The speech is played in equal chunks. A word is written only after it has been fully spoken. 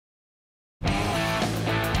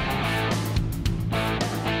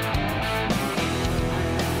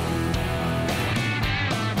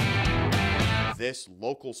This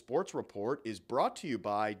local sports report is brought to you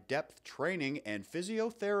by Depth Training and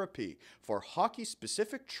Physiotherapy. For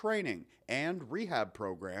hockey-specific training and rehab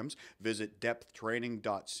programs, visit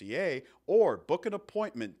depthtraining.ca or book an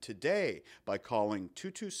appointment today by calling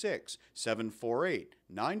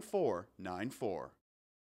 226-748-9494.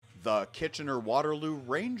 The Kitchener-Waterloo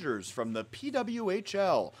Rangers from the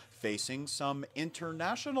PWHL facing some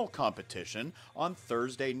international competition on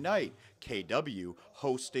Thursday night. KW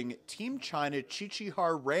hosting Team China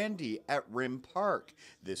Chichihar Randy at Rim Park.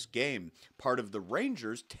 This game, part of the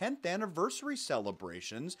Rangers' 10th anniversary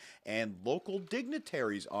celebrations and local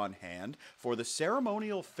dignitaries on hand for the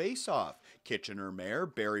ceremonial face-off. Kitchener Mayor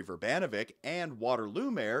Barry Verbanovic and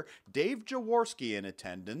Waterloo Mayor Dave Jaworski in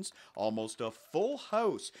attendance. Almost a full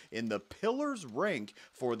house in the Pillars rink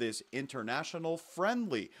for this international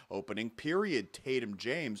friendly. Opening period, Tatum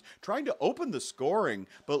James trying to open the scoring,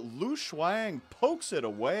 but Lu Shuang pokes it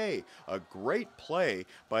away. A great play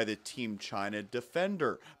by the Team China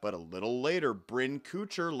defender, but a little later, Bryn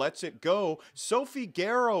Kuchar lets it go. Sophie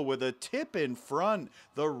Garrow with a tip in front.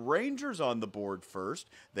 The Rangers on the board first.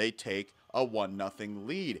 They take a 1-0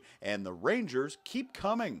 lead, and the Rangers keep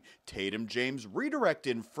coming. Tatum James redirect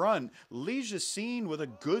in front, Lee Jacine with a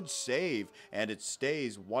good save, and it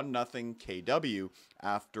stays 1-0 KW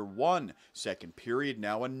after one. Second period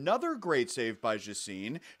now, another great save by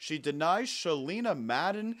Jacine. She denies Shalina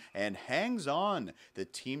Madden and hangs on. The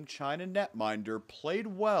Team China netminder played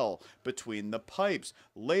well between the pipes.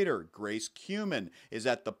 Later, Grace Cuman is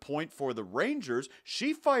at the point for the Rangers.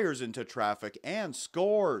 She fires into traffic and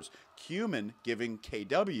scores. Cuman giving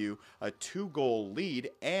KW a 2-goal lead,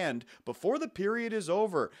 and before the period is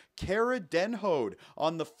over, Kara Denhode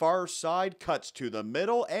on the far side cuts to the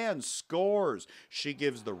middle and scores. She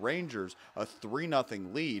gives the Rangers a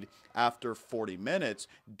 3-0 lead after 40 minutes.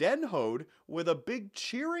 Denhode with a big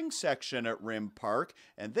cheering section at Rim Park,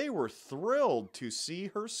 and they were thrilled to see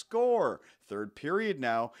her score. Third period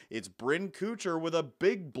now, it's Bryn Kuchar with a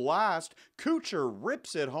big blast. Kuchar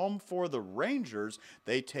rips it home for the Rangers.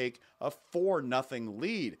 They take a 4-0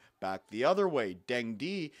 lead. Back the other way, Deng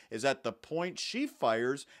Di is at the point. She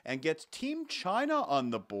fires and gets Team China on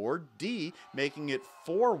the board. Di making it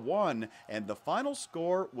 4-1, and the final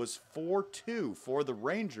score was 4-2 for the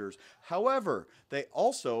Rangers. However, they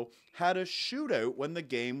also had a shootout when the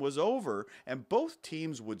game was over, and both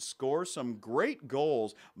teams would score some great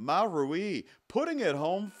goals. Ma Rui putting it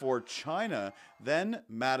home for China. Then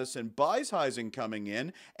Madison Beisheisen coming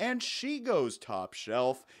in, and she goes top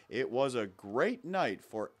shelf. It was a great night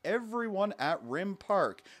for everyone at Rim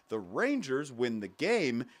Park. The Rangers win the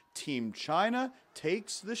game. Team China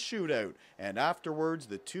takes the shootout, and afterwards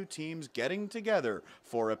the two teams getting together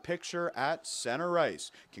for a picture at center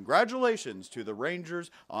ice. Congratulations to the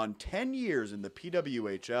Rangers on 10 years in the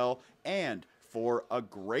PWHL and for a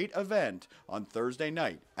great event on Thursday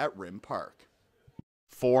night at Rim Park.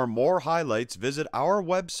 For more highlights, visit our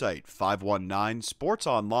website,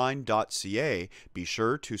 519sportsonline.ca. Be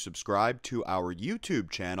sure to subscribe to our YouTube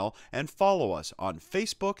channel and follow us on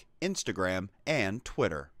Facebook, Instagram, and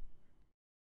Twitter.